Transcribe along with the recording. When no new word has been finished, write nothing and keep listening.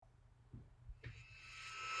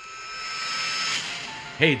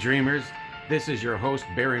Hey dreamers, this is your host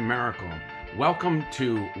Maracle. Welcome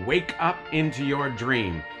to Wake Up Into Your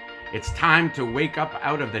Dream. It's time to wake up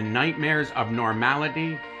out of the nightmares of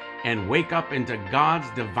normality and wake up into God's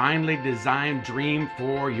divinely designed dream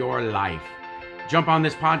for your life. Jump on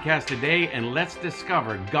this podcast today and let's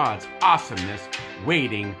discover God's awesomeness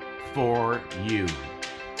waiting for you.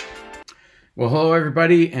 Well, hello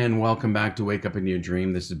everybody, and welcome back to Wake Up in Your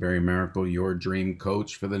Dream. This is Barry Maracle, your dream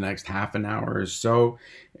coach for the next half an hour or so,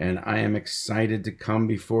 and I am excited to come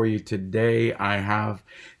before you today. I have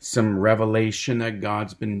some revelation that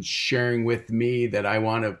God's been sharing with me that I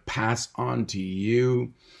want to pass on to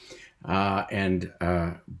you.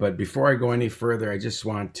 But before I go any further, I just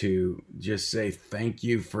want to say thank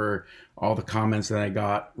you for all the comments that I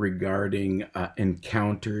got regarding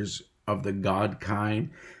encounters of the God kind.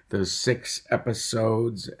 Those 6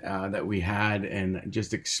 episodes that we had, and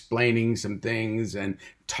just explaining some things and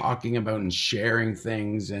talking about and sharing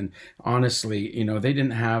things. And honestly, they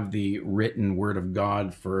didn't have the written word of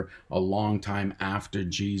God for a long time after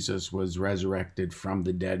Jesus was resurrected from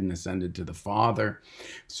the dead and ascended to the Father.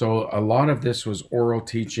 So a lot of this was oral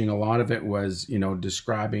teaching. A lot of it was,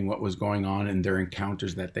 describing what was going on in their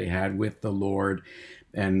encounters that they had with the Lord,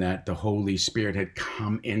 and that the Holy Spirit had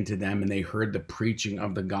come into them and they heard the preaching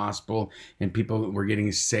of the gospel and people were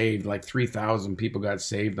getting saved. Like 3,000 people got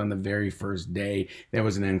saved on the very first day. There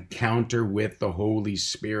was an encounter with the Holy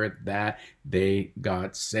Spirit that they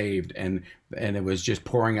got saved, and it was just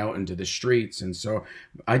pouring out into the streets. And so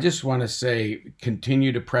I just want to say,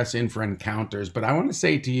 continue to press in for encounters, but I want to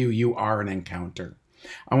say to you, you are an encounter.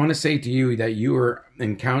 I want to say to you that you are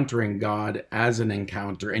encountering God as an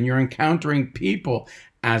encounter, and you're encountering people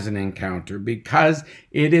as an encounter, because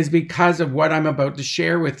it is because of what I'm about to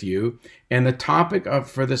share with you. And the topic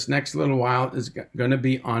for this next little while is going to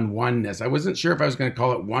be on oneness. I wasn't sure if I was going to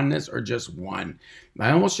call it oneness or just one. I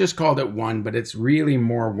almost just called it one, but it's really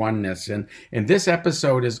more oneness. And this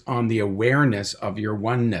episode is on the awareness of your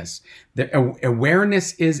oneness. The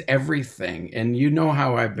awareness is everything. And you know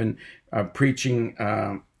how I've been preaching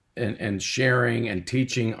and sharing and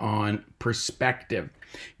teaching on perspective.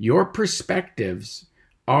 Your perspectives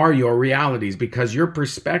are your realities, because your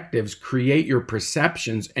perspectives create your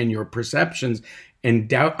perceptions, and your perceptions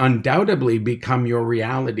undoubtedly become your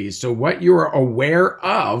realities. So what you're aware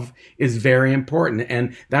of is very important.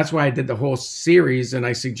 And that's why I did the whole series, and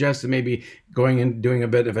I suggested maybe going and doing a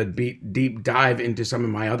bit of a deep dive into some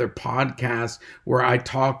of my other podcasts where I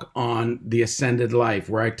talk on the ascended life,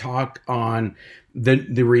 where I talk on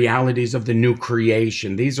the realities of the new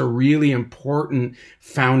creation. These are really important,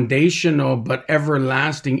 foundational, but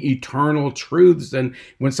everlasting, eternal truths. And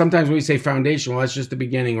sometimes we say foundational, that's just the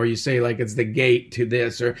beginning, or you say like it's the gate to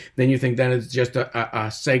this, or then you think that it's just a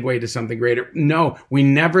segue to something greater. No, we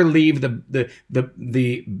never leave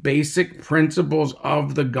the basic principles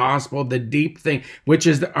of the gospel, the deep thing,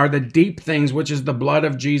 are the deep things, which is the blood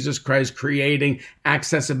of Jesus Christ creating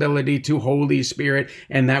accessibility to Holy Spirit,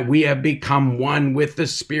 and that we have become one with the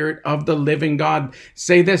Spirit of the living God.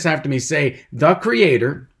 Say this after me. Say, the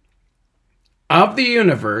Creator of the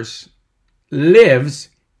universe lives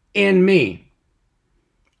in me.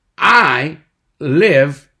 I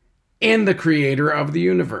live in the Creator of the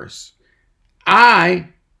universe. I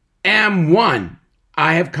am one.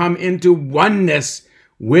 I have come into oneness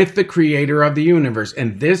with the Creator of the universe.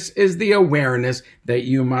 And this is the awareness that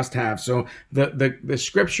you must have. So the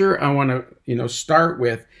scripture I want to start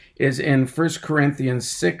with is in 1 Corinthians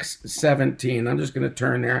 6:17. I'm just going to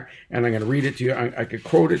turn there and I'm going to read it to you. I could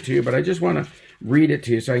quote it to you, but I just want to read it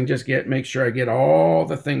to you so I can just make sure I get all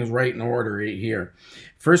the things right in order here.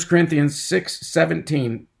 1 Corinthians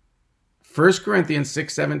 6:17. 1 Corinthians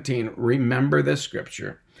 6:17. Remember this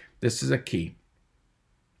scripture. This is a key.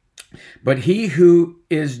 But he who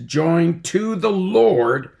is joined to the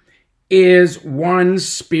Lord is one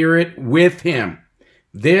spirit with him.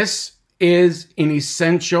 This is an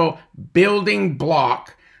essential building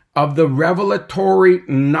block of the revelatory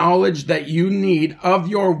knowledge that you need of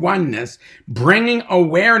your oneness, bringing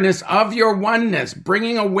awareness of your oneness,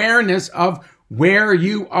 bringing awareness of where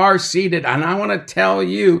you are seated. And I want to tell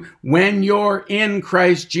you, when you're in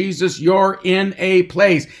Christ Jesus, you're in a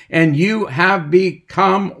place, and you have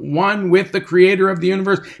become one with the Creator of the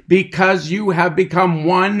universe, because you have become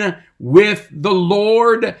one with the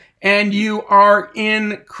Lord, and you are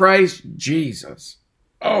in Christ Jesus.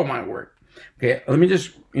 Oh, my word. Okay, let me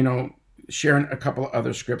just, share a couple of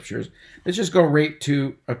other scriptures. Let's just go right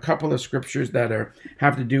to a couple of scriptures that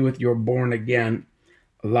have to do with your born again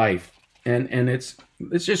life. And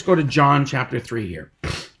let's just go to John chapter 3 here.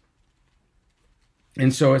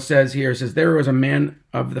 And so it says here, it says, there was a man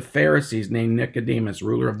of the Pharisees named Nicodemus,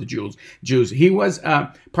 ruler of the Jews. He was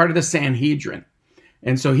part of the Sanhedrin.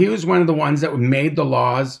 And so he was one of the ones that made the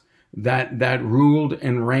laws that ruled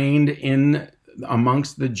and reigned in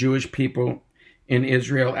amongst the Jewish people in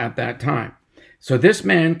Israel at that time. So this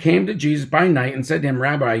man came to Jesus by night and said to him,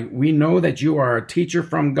 Rabbi, we know that you are a teacher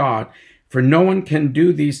from God, for no one can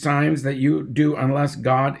do these signs that you do unless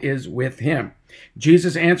God is with him.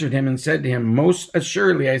 Jesus answered him and said to him, most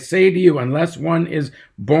assuredly, I say to you, unless one is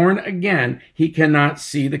born again, he cannot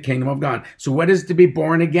see the kingdom of God. So what is to be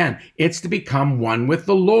born again? It's to become one with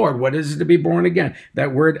the Lord. What is it to be born again?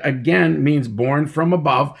 That word again means born from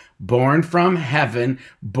above, born from heaven,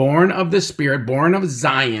 born of the Spirit, born of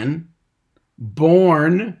Zion,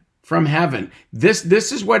 born from heaven. This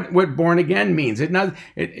is what born again means. And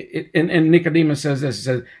Nicodemus says this,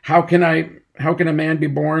 says, how can a man be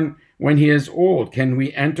born when he is old? Can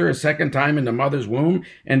we enter a second time in the mother's womb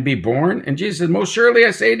and be born? And Jesus says, most surely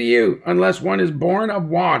I say to you, unless one is born of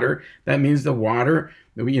water, that means the water,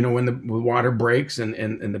 when the water breaks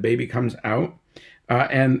and the baby comes out,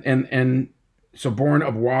 and so born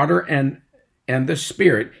of water and the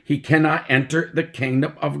Spirit, he cannot enter the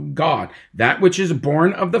kingdom of God. That which is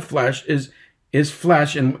born of the flesh is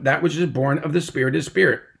flesh, and that which is born of the Spirit is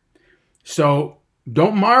spirit. So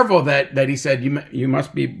don't marvel that he said you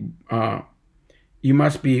must be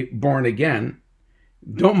born again.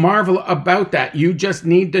 Don't marvel about that. You just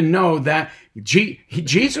need to know that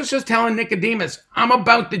Jesus was telling Nicodemus, I'm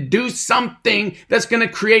about to do something that's going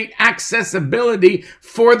to create accessibility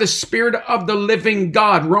for the Spirit of the living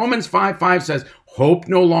God. Romans 5:5 says, hope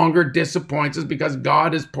no longer disappoints us because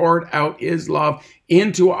God has poured out his love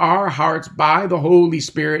into our hearts by the Holy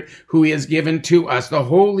Spirit who he has given to us. The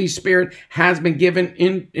Holy Spirit has been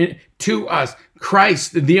given to us.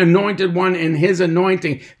 Christ, the anointed one, in his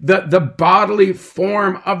anointing, the bodily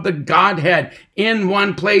form of the Godhead in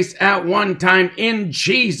one place at one time in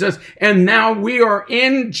Jesus. And now we are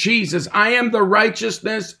in Jesus. I am the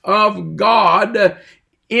righteousness of God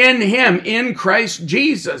in him, in Christ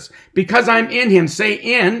Jesus. Because I'm in him. Say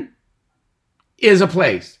in is a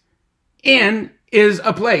place. In is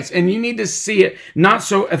a place. And you need to see it not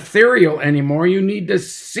so ethereal anymore. You need to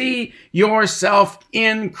see yourself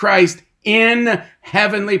in Christ in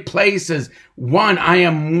heavenly places. One, I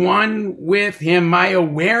am one with him. My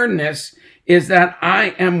awareness is that I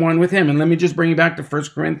am one with him. And let me just bring you back to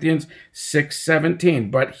 1 Corinthians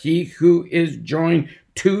 6:17. But he who is joined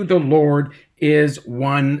to the Lord is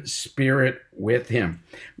one spirit with him.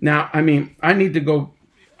 Now, I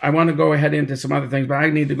want to go ahead into some other things, but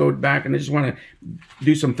I need to go back and I just want to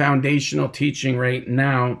do some foundational teaching right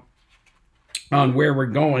now on where we're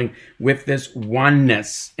going with this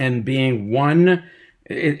oneness and being one.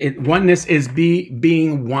 Oneness is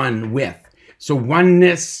being one with. So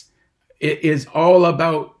oneness is all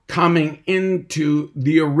about coming into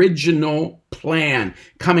the original plan,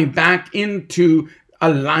 coming back into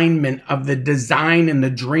alignment of the design and the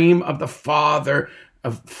dream of the Father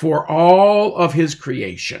for all of his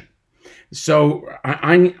creation. So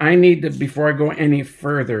I need to, before I go any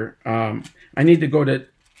further, I need to go to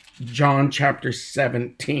John chapter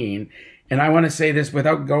 17. And I want to say this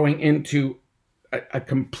without going into a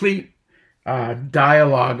complete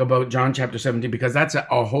dialogue about John chapter 17, because that's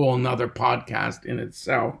a whole nother podcast in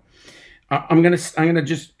itself. I'm gonna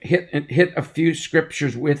just hit a few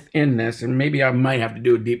scriptures within this, and maybe I might have to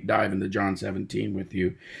do a deep dive into John 17 with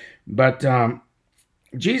you. But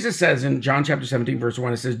Jesus says in John chapter 17, verse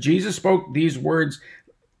 1, it says, Jesus spoke these words,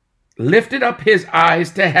 lifted up his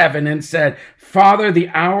eyes to heaven and said, Father, the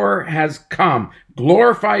hour has come.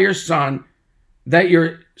 Glorify your Son, that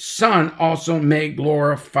your Son also may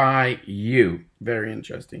glorify you. Very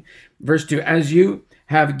interesting. Verse 2, as you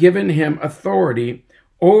have given him authority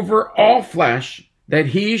over all flesh, that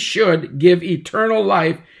he should give eternal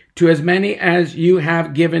life to as many as you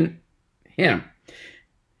have given him.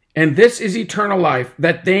 And this is eternal life,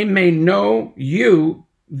 that they may know you,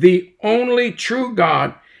 the only true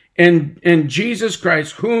God, and Jesus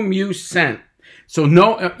Christ, whom you sent. So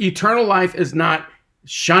no, eternal life is not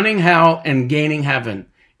shunning hell and gaining heaven.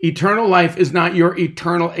 Eternal life is not your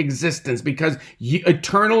eternal existence, because you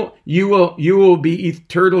will be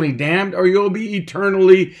eternally damned, or you'll be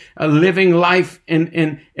eternally living life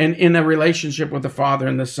in a relationship with the Father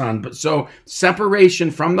and the Son. But so separation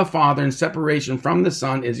from the Father and separation from the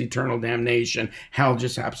Son is eternal damnation. Hell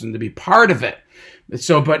just happens to be part of it.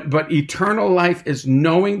 So, but eternal life is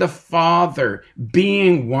knowing the Father,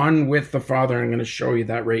 being one with the Father. I'm going to show you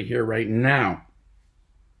that right here, right now.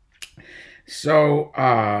 So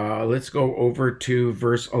let's go over to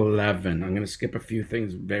verse 11. I'm going to skip a few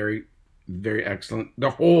things very, very excellent. The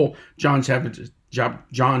whole John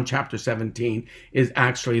chapter 17 is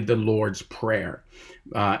actually the Lord's Prayer.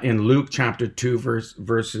 In Luke chapter 2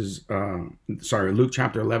 Luke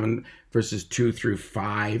chapter 11 verses 2 through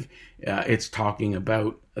 5, it's talking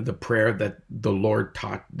about the prayer that the Lord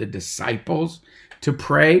taught the disciples to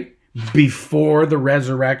pray before the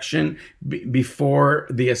resurrection, before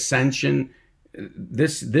the ascension.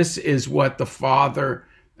 This is what the Father,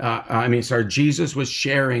 Jesus was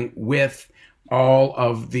sharing with all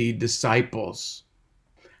of the disciples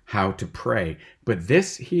how to pray. But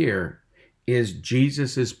this here is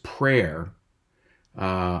Jesus's prayer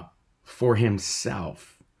for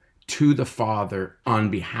himself to the Father on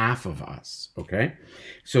behalf of us. Okay,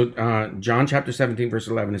 so John chapter 17 verse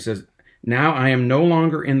 11, it says, "Now I am no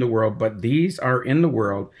longer in the world, but these are in the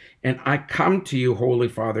world, and I come to you, Holy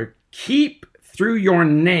Father, keep through your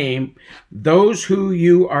name those who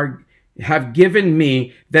you have given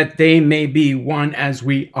me, that they may be one as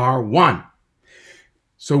we are one."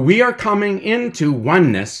 So we are coming into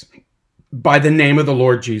oneness by the name of the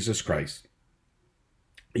Lord Jesus Christ.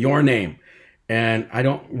 Your name. And I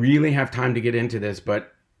don't really have time to get into this,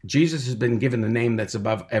 but Jesus has been given the name that's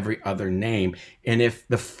above every other name. And if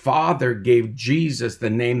the Father gave Jesus the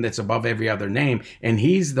name that's above every other name, and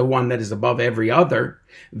he's the one that is above every other,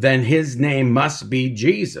 then his name must be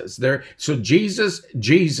Jesus. So Jesus.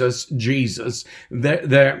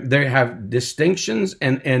 They have distinctions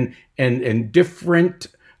and different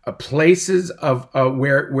places of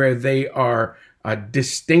where they are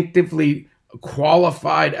distinctively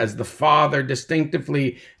qualified as the Father,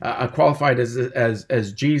 distinctively qualified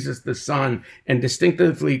as Jesus the Son, and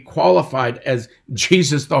distinctively qualified as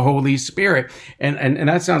Jesus the Holy Spirit. And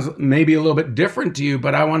that sounds maybe a little bit different to you,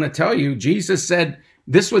 but I want to tell you, Jesus said,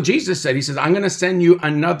 this is what Jesus said. He says, "I'm going to send you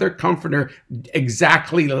another comforter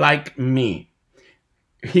exactly like me."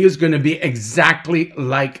 He is going to be exactly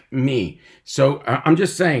like me. So I'm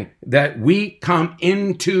just saying that we come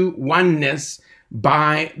into oneness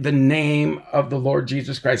by the name of the Lord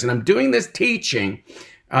Jesus Christ. And I'm doing this teaching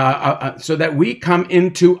so that we come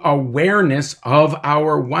into awareness of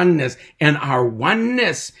our oneness. And our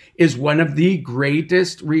oneness is one of the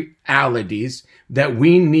greatest realities that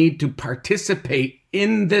we need to participate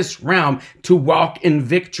in this realm to walk in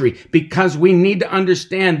victory, because we need to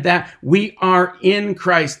understand that we are in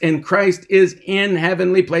Christ and Christ is in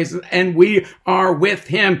heavenly places and we are with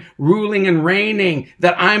him ruling and reigning,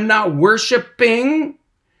 that I'm not worshiping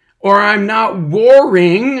or I'm not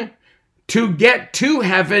warring to get to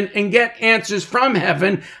heaven and get answers from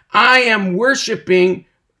heaven. I am worshiping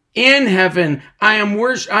in heaven. I am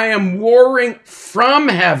warring from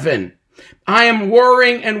heaven. I am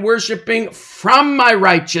warring and worshiping from my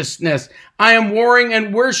righteousness. I am warring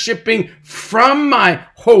and worshiping from my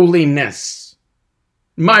holiness,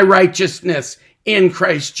 my righteousness in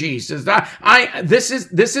Christ Jesus. This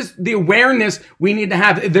is the awareness we need to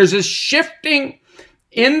have. There's a shifting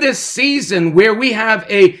in this season where we have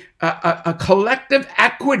a collective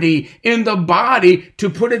equity in the body to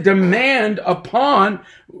put a demand upon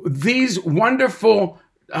these wonderful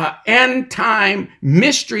end time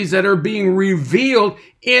mysteries that are being revealed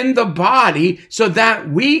in the body so that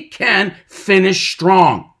we can finish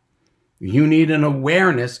strong. You need an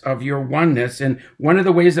awareness of your oneness. And one of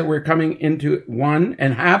the ways that we're coming into one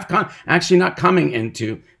and actually not coming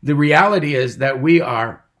into, the reality is that we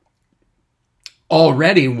are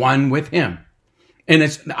already one with him. And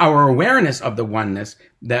it's our awareness of the oneness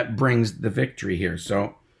that brings the victory here.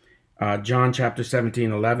 So John chapter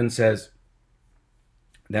 17:11 says,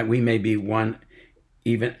 that we may be one,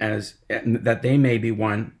 that they may be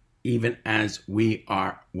one, even as we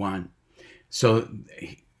are one. So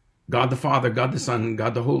God the Father, God the Son,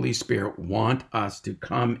 God the Holy Spirit want us to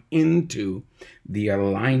come into the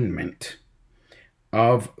alignment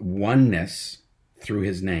of oneness through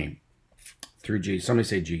his name, through Jesus. Somebody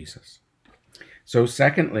say Jesus. So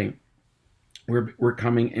secondly, we're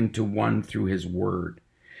coming into one through his word.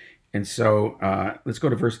 And so let's go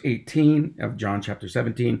to verse 18 of John chapter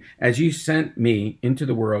 17. "As you sent me into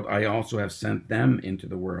the world, I also have sent them into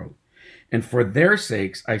the world. And for their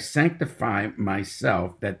sakes, I sanctify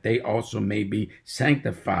myself, that they also may be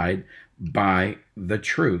sanctified by the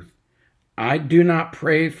truth. I do not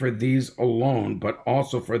pray for these alone, but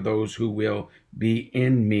also for those who will be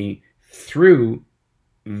in me through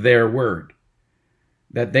their word,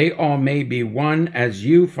 that they all may be one as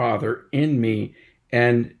you, Father, in me,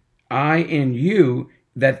 and I in you,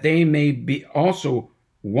 that they may be also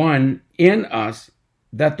one in us,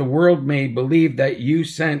 that the world may believe that you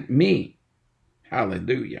sent me."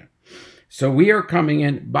 Hallelujah. So we come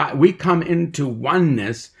into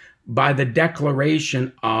oneness by the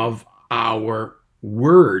declaration of our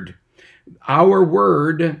word. Our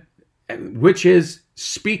word, which is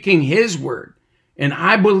speaking his word. And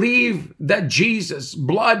I believe that Jesus'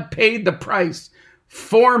 blood paid the price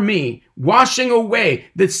for me, washing away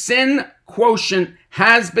the sin quotient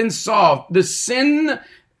has been solved. The sin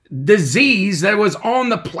disease that was on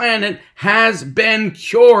the planet has been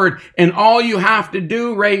cured. And all you have to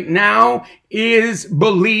do right now is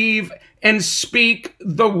believe and speak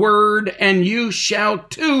the word, and you shall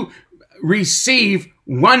too receive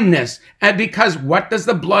oneness. And because what does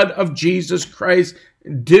the blood of Jesus Christ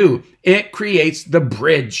do? It creates the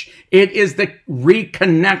bridge. It is the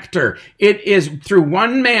reconnector. It is through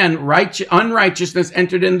one man, unrighteousness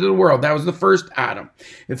entered into the world. That was the first Adam.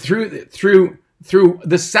 Through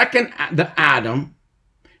the second, the Adam,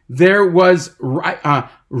 there was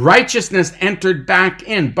righteousness entered back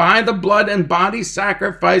in by the blood and body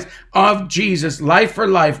sacrifice of Jesus, life for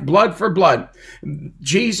life, blood for blood.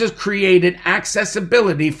 Jesus created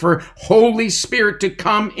accessibility for Holy Spirit to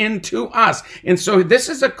come into us. And so this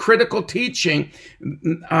is a critical teaching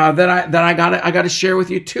that I got to share with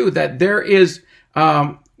you too, that there is,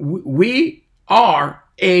 we are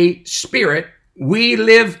a spirit. We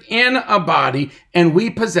live in a body, and we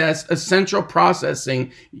possess a central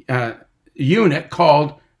processing unit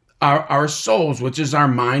called our souls, which is our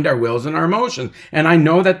mind, our wills, and our emotions. And I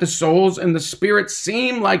know that the souls and the spirit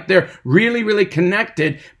seem like they're really, really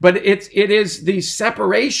connected, but it is the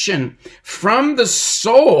separation from the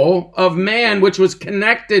soul of man, which was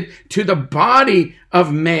connected to the body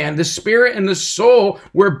of man. The spirit and the soul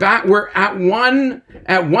were at one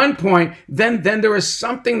point. Then there was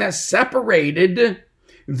something that separated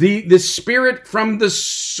the spirit from the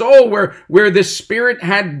soul, where the spirit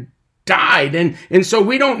had died. And so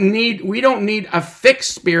we don't need a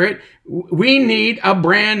fixed spirit. We need a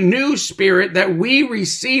brand new spirit that we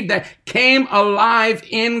received, that came alive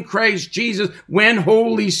in Christ Jesus when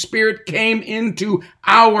Holy Spirit came into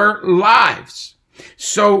our lives.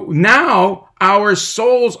 So now our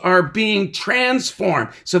souls are being transformed.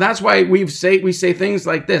 So that's why we say things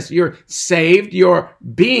like this: you're saved, you're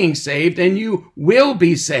being saved, and you will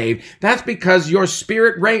be saved. That's because your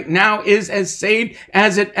spirit right now is as saved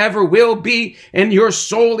as it ever will be, and your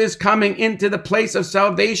soul is coming into the place of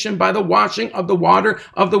salvation by the washing of the water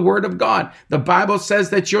of the Word of God. The Bible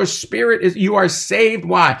says that your spirit you are saved.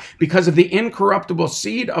 Why? Because of the incorruptible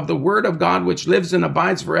seed of the Word of God, which lives and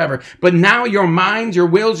abides forever. But now your minds, your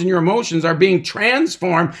wills, and your emotions are being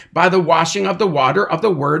transformed by the washing of the water of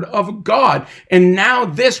the Word of God. And now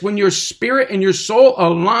when your spirit and your soul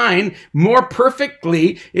align more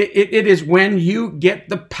perfectly, it is when you get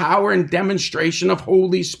the power and demonstration of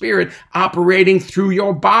Holy Spirit operating through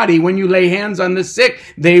your body. When you lay hands on the sick,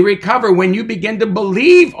 they recover. When you begin to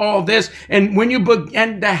believe all this, and when you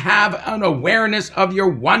begin to have an awareness of your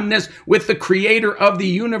oneness with the Creator of the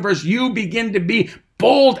universe, you begin to be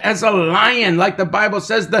bold as a lion. Like the Bible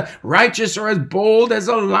says, the righteous are as bold as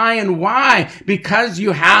a lion. Why? Because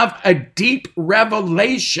you have a deep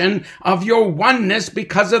revelation of your oneness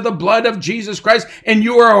because of the blood of Jesus Christ, and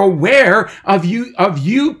you are aware of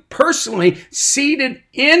you personally seated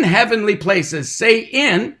in heavenly places. Say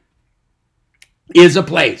in is a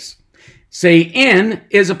place. Say in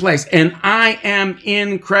is a place. And I am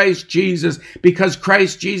in Christ Jesus, because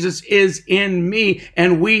Christ Jesus is in me,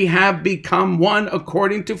 and we have become one,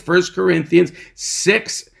 according to 1 Corinthians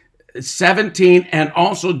 6:17, and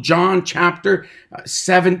also John chapter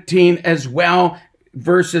 17 as well,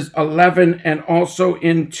 verses 11 and also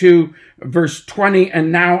into verse 20.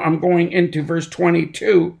 And now I'm going into verse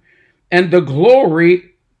 22. And the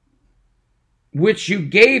glory which you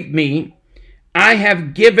gave me, I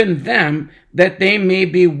have given them, that they may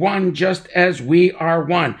be one just as we are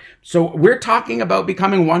one. So we're talking about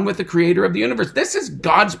becoming one with the Creator of the universe. This is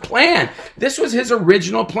God's plan. This was his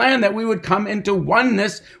original plan, that we would come into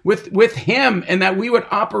oneness with him, and that we would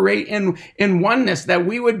operate in oneness, that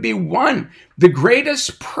we would be one. The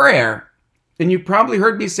greatest prayer, and you probably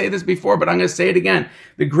heard me say this before, but I'm going to say it again.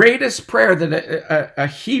 The greatest prayer that a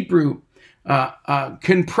Hebrew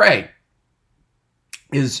can pray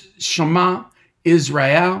is Shema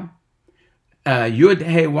Israel, Yud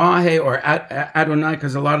He Wah He, or Adonai,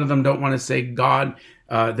 because a lot of them don't want to say God.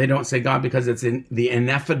 They don't say God because it's in the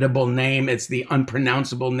ineffable name. It's the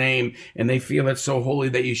unpronounceable name, and they feel it's so holy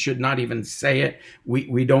that you should not even say it.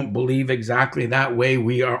 We don't believe exactly that way.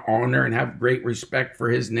 We are honor and have great respect for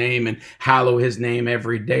his name and hallow his name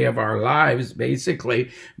every day of our lives, basically.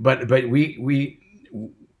 But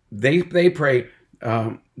they pray.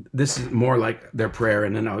 This is more like their prayer,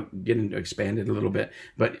 and then I'll get into expand it a little bit.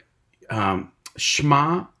 But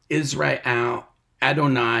Shema Israel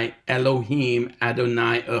Adonai, Elohim,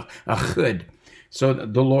 Adonai, Echad. So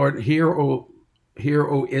the Lord, hear, O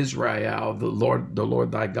Israel, the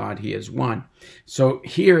Lord thy God, he is one. So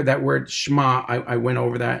here, that word Shema, I went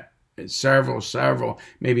over that several,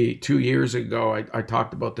 maybe 2 years ago. I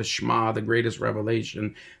talked about the Shema, the greatest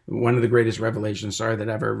revelation, one of the greatest revelations, that I've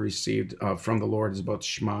ever received from the Lord is about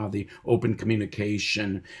Shema, the open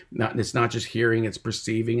communication. It's not just hearing, it's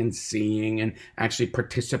perceiving and seeing and actually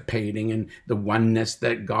participating in the oneness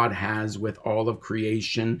that God has with all of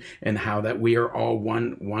creation, and how that we are all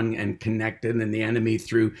one and connected, and the enemy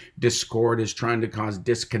through discord is trying to cause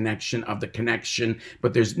disconnection of the connection,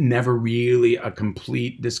 but there's never really a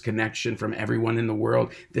complete disconnection from everyone in the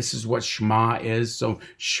world. This is what Shema is. So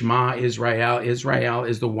Shema Israel. Israel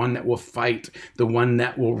is the one that will fight, the one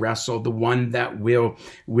that will wrestle, the one that will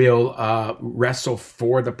wrestle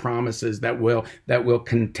for the promises, that will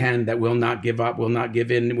contend, that will not give up, will not give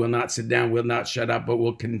in, will not sit down, will not shut up, but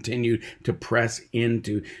will continue to press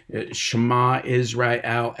into. Shema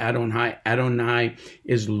Israel, Adonai. Adonai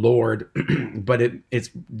is Lord, but it's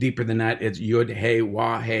deeper than that. It's Yud He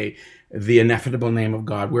Wah He, the ineffable name of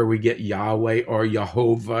God, where we get Yahweh or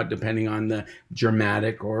Yehovah, depending on the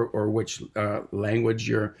Germanic or which language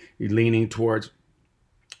you're leaning towards.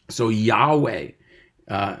 So Yahweh,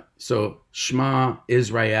 so Shema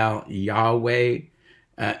Israel, Yahweh,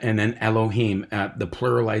 and then Elohim, the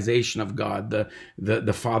pluralization of God,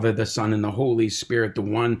 the Father, the Son, and the Holy Spirit, the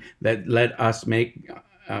one that let us make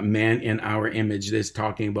man in our image. This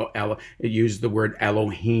talking about it used the word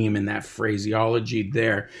Elohim in that phraseology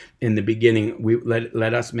there in the beginning. We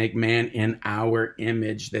let us make man in our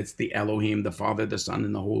image. That's the Elohim, the Father, the Son,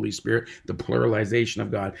 and the Holy Spirit, the pluralization of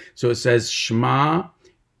God. So it says Shema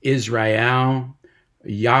Israel,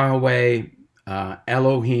 Yahweh,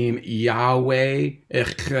 Elohim, Yahweh,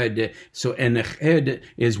 Echad. So and Echad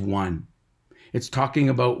is one. It's talking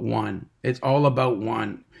about one. It's all about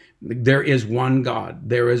one. There is one God.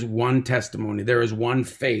 There is one testimony. There is one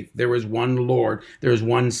faith. There is one Lord. There is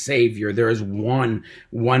one Savior. There is one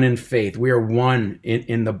in faith. We are one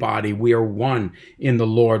in the body. We are one in the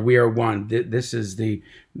Lord. We are one. This is the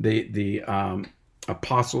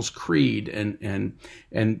Apostles' Creed and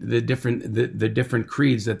the different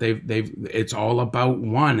creeds that they've. It's all about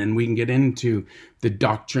one, and we can get into the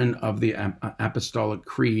doctrine of the apostolic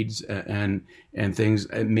creeds and things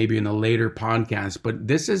maybe in a later podcast. But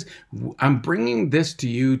I'm bringing this to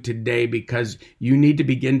you today because you need to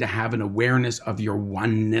begin to have an awareness of your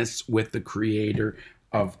oneness with the Creator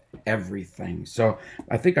of everything. So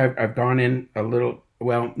I think I've gone in a little.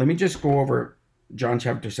 Well, let me just go over John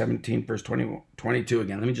chapter 17, verse 22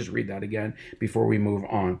 again. Let me just read that again before we move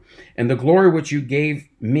on. And the glory which you gave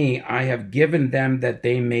me, I have given them, that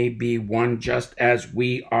they may be one, just as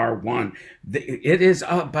we are one. It is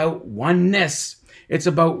about oneness. It's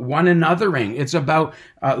about one anothering. It's about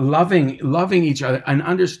loving each other and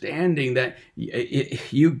understanding that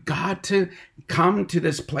you got to come to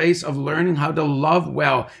this place of learning how to love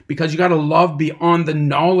well, because you got to love beyond the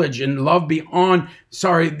knowledge and love beyond,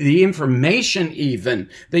 the information even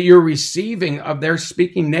that you're receiving of their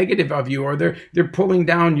speaking negative of you, or they're pulling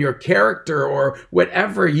down your character or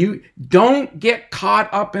whatever. You don't get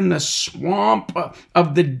caught up in the swamp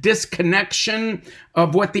of the disconnection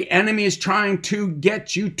of what the enemy is trying to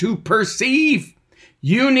get you to perceive.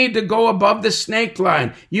 You need to go above the snake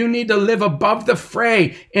line. You need to live above the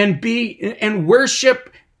fray and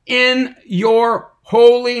worship in your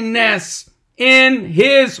holiness, in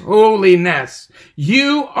his holiness.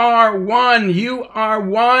 You are one. You are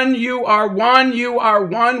one. You are one. You are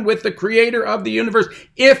one with the Creator of the universe.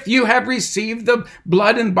 If you have received the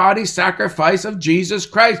blood and body sacrifice of Jesus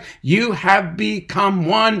Christ, you have become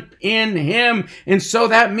one in him. And so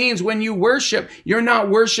that means when you worship, you're not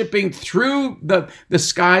worshiping through the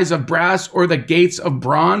skies of brass or the gates of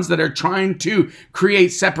bronze that are trying to create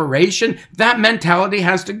separation. That mentality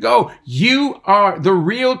has to go. You are the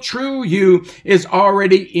real true you is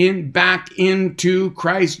already back into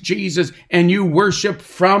Christ Jesus, and you worship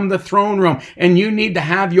from the throne room. And you need to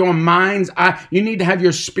have your mind's eye, you need to have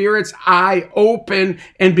your spirit's eye open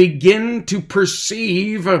and begin to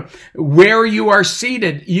perceive where you are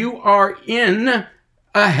seated. You are in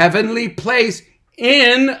a heavenly place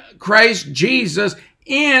in Christ Jesus,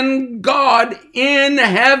 in God, in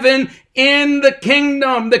heaven, in the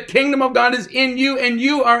kingdom. The kingdom of God is in you, and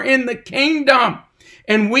you are in the kingdom.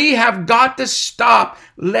 And we have got to stop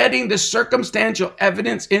letting the circumstantial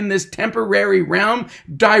evidence in this temporary realm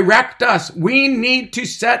direct us. We need to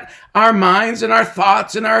set our minds and our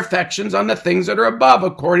thoughts and our affections on the things that are above,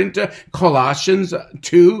 according to Colossians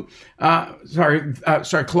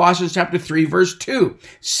Colossians chapter 3, verse 2.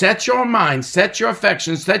 Set your mind, set your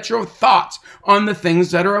affections, set your thoughts on the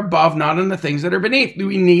things that are above, not on the things that are beneath.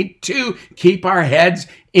 We need to keep our heads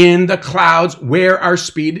in the clouds where our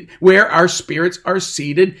spirits are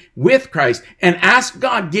seated with Christ, and ask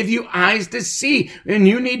God, give you eyes to see. And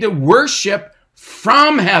you need to worship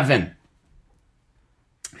from heaven.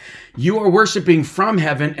 You are worshiping from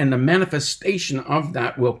heaven, and the manifestation of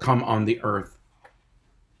that will come on the earth.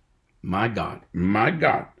 My God, my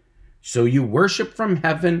God. So you worship from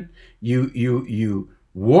heaven, you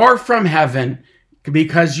war from heaven,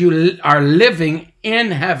 because you are living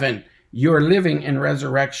in heaven. You're living in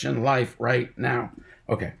resurrection life right now.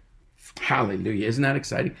 Okay. Hallelujah. Isn't that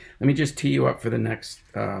exciting? Let me just tee you up for the next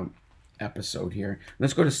episode here.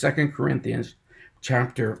 Let's go to 2 Corinthians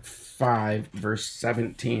chapter 5, verse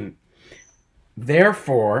 17.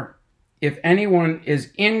 Therefore, if anyone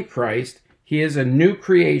is in Christ, he is a new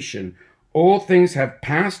creation. Old things have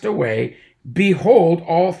passed away. Behold,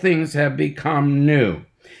 all things have become new.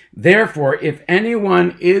 Therefore, if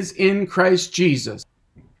anyone is in Christ Jesus.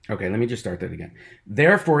 Okay, let me just start that again.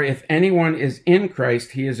 Therefore, if anyone is in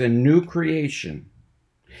Christ, he is a new creation.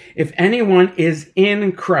 If anyone is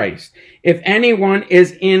in Christ,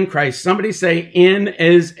 somebody say in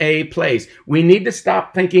is a place. We need to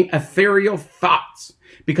stop thinking ethereal thoughts,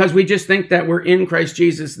 because we just think that we're in Christ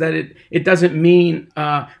Jesus, that it doesn't mean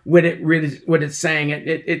what it's saying.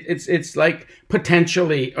 It's like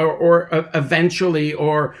potentially or eventually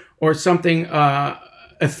or something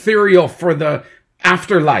ethereal for the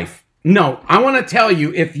afterlife. No, I want to tell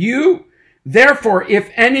you, therefore,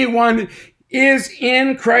 if anyone is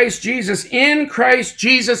in Christ Jesus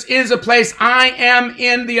is a place. I am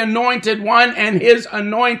in the anointed one and his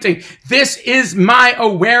anointing. This is my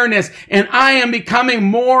awareness, and I am becoming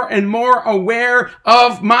more and more aware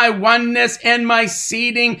of my oneness and my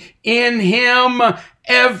seating in him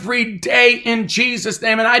every day in Jesus'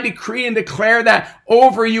 name. And I decree and declare that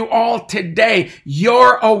over you all today.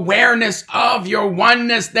 Your awareness of your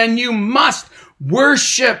oneness, then you must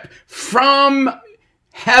worship from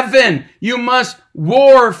heaven. You must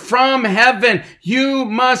war from heaven. You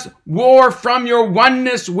must war from your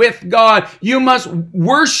oneness with God. You must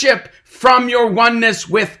worship from your oneness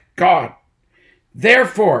with God.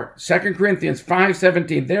 Therefore, 2 Corinthians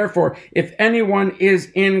 5:17, therefore, if anyone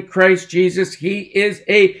is in Christ Jesus, he is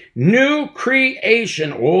a new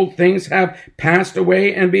creation. Old things have passed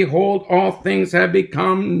away, and behold, all things have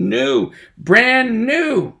become new, brand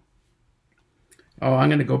new. Oh, I'm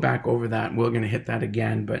going to go back over that. We're going to hit that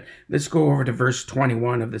again, but let's go over to verse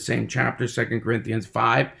 21 of the same chapter, 2 Corinthians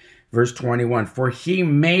 5, verse 21. For he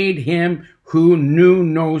made him who knew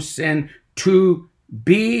no sin to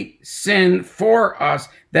be sin for us,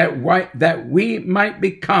 that we might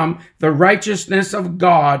become the righteousness of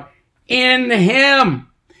God in him.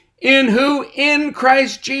 In who? In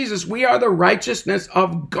Christ Jesus. We are the righteousness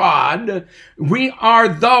of God. We are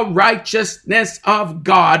the righteousness of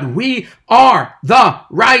God. We are the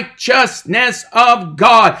righteousness of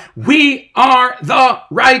God. We are the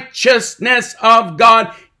righteousness of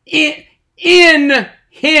God in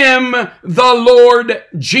him, the Lord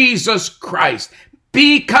Jesus Christ.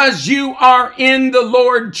 Because you are in the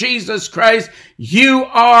Lord Jesus Christ, you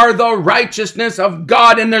are the righteousness of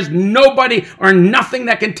God, and there's nobody or nothing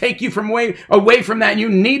that can take you away from that. You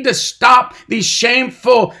need to stop these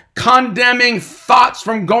shameful, condemning thoughts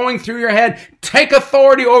from going through your head. Take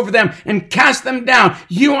authority over them and cast them down.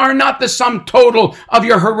 You are not the sum total of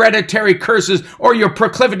your hereditary curses or your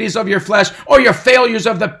proclivities of your flesh or your failures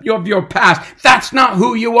of your past. That's not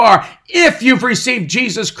who you are. If you've received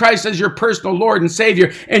Jesus Christ as your personal Lord and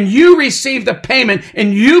Savior, and you receive the payment,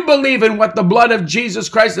 and you believe in what the blood of Jesus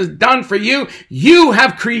Christ has done for you, you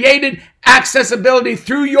have created accessibility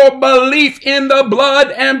through your belief in the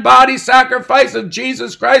blood and body sacrifice of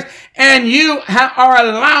Jesus Christ, and you are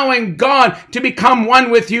allowing God to become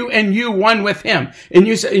one with you and you one with him. And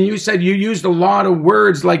you said you used a lot of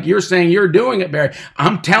words like you're saying you're doing it, Barry.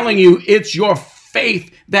 I'm telling you, it's your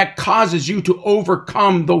faith that causes you to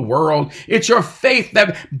overcome the world. It's your faith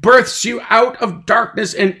that births you out of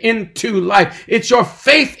darkness and into life. It's your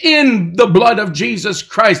faith in the blood of Jesus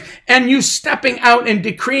Christ, and you stepping out and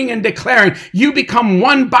decreeing and declaring. You become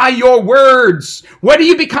one by your words. What are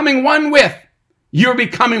you becoming one with? You're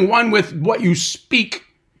becoming one with what you speak,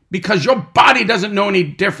 because your body doesn't know any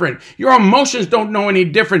different. Your emotions don't know any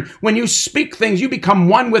different. When you speak things, you become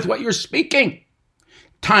one with what you're speaking.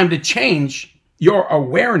 Time to change your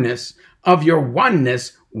awareness of your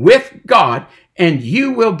oneness with God, and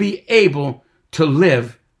you will be able to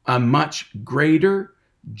live a much greater,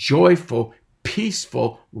 joyful,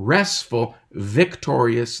 peaceful, restful,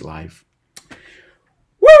 victorious life.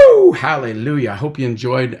 Woo! Hallelujah. I hope you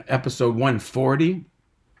enjoyed episode 140.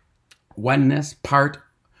 Oneness, part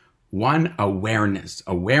 1, awareness.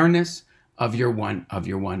 Awareness of your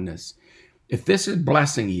oneness. If this is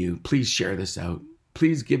blessing you, please share this out.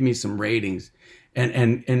 Please give me some ratings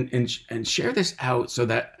and share this out so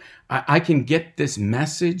that I can get this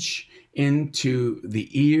message into the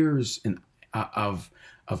ears of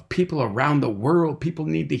people around the world. People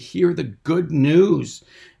need to hear the good news.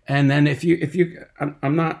 And then if you,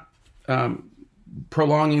 I'm not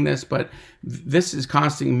prolonging this, but this is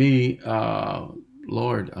costing me,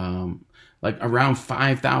 Lord, like around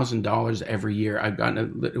 $5,000 every year. I've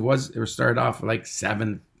gotten it started off like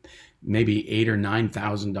maybe $8,000 or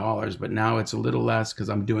 $9,000, but now it's a little less because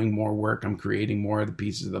I'm doing more work. I'm creating more of the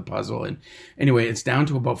pieces of the puzzle, and anyway, it's down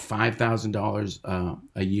to about $5,000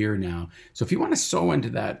 a year now. So if you want to sow into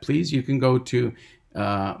that, please, you can go to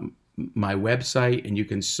my website and you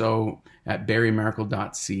can sow at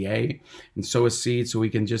barrymaracle.ca and sow a seed so we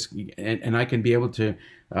can just and I can be able to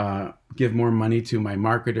give more money to my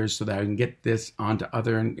marketers so that I can get this onto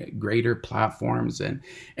other and greater platforms. And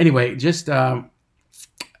anyway, just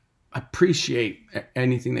appreciate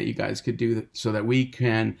anything that you guys could do so that we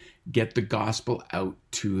can get the gospel out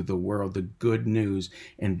to the world, the good news.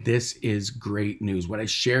 And this is great news. What I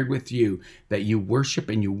shared with you, that you worship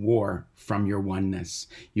and you war from your oneness.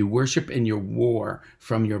 You worship and you war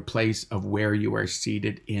from your place of where you are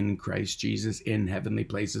seated in Christ Jesus in heavenly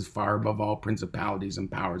places, far above all principalities and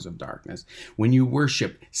powers of darkness. When you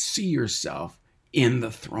worship, see yourself in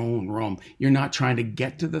the throne room. You're not trying to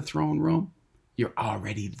get to the throne room. You're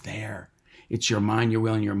already there. It's your mind, your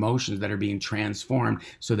will, and your emotions that are being transformed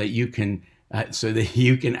so that you can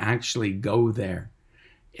actually go there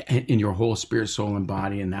in your whole spirit, soul, and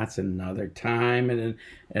body. And that's another time and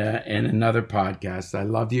another podcast. I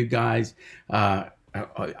love you guys. I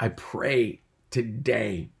pray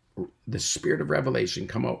today the spirit of revelation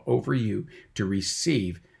come over you to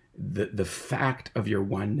receive the fact of your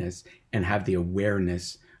oneness and have the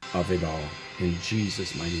awareness of it all. In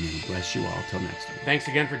Jesus' mighty name, bless you all. Till next time. Thanks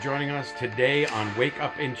again for joining us today on Wake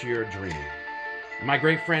Up Into Your Dream. My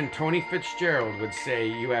great friend Tony Fitzgerald would say,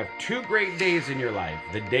 you have 2 great days in your life,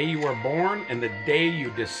 the day you were born and the day you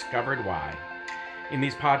discovered why. In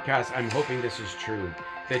these podcasts, I'm hoping this is true,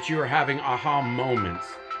 that you are having aha moments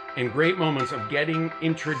and great moments of getting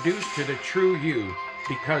introduced to the true you,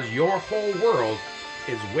 because your whole world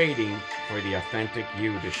is waiting for the authentic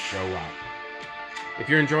you to show up. If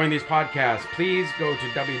you're enjoying these podcasts, please go to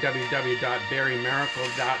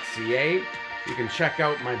www.barrymaracle.ca. You can check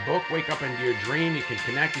out my book, Wake Up Into Your Dream. You can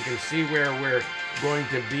connect. You can see where we're going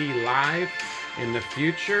to be live in the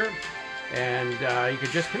future. And you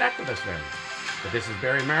can just connect with us there. But this is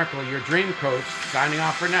Barry Maracle, your dream coach, signing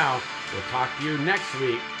off for now. We'll talk to you next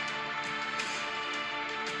week.